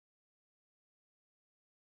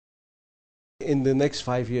In the next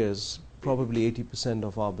 5 years, probably 80%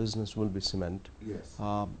 of our business will be cement. Yes.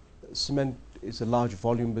 Cement is a large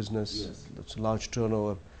volume business. Yes. It's a large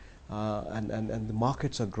turnover, and the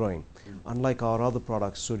markets are growing. Unlike our other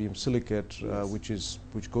products, sodium silicate, Yes.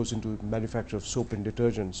 which goes into manufacture of soap and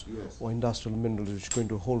detergents, Yes. or industrial minerals, which go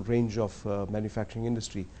into a whole range of manufacturing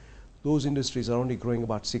industry. Those industries are only growing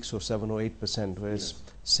about 6 or 7 or 8%, whereas Yes.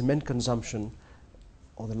 cement consumption,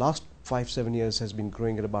 or the last 5-7 years, has been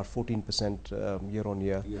growing at about 14% year on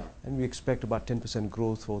year, Yeah. and we expect about 10%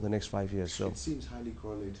 growth for the next 5 years. So It seems highly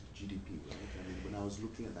correlated to GDP, right? I mean, when I was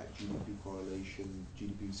looking at that GDP correlation,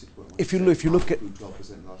 GDP was 6.1%. if you look at grew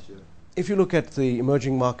 12% last year. if you look at the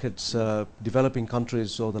emerging markets, developing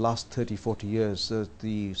countries over the last 30-40 years,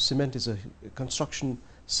 the cement is a construction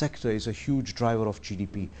sector is a huge driver of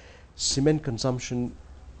GDP. Cement consumption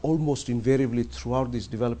almost invariably throughout these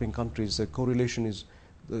developing countries, the correlation is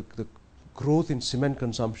the growth in cement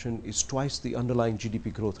consumption is twice the underlying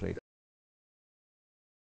GDP growth rate.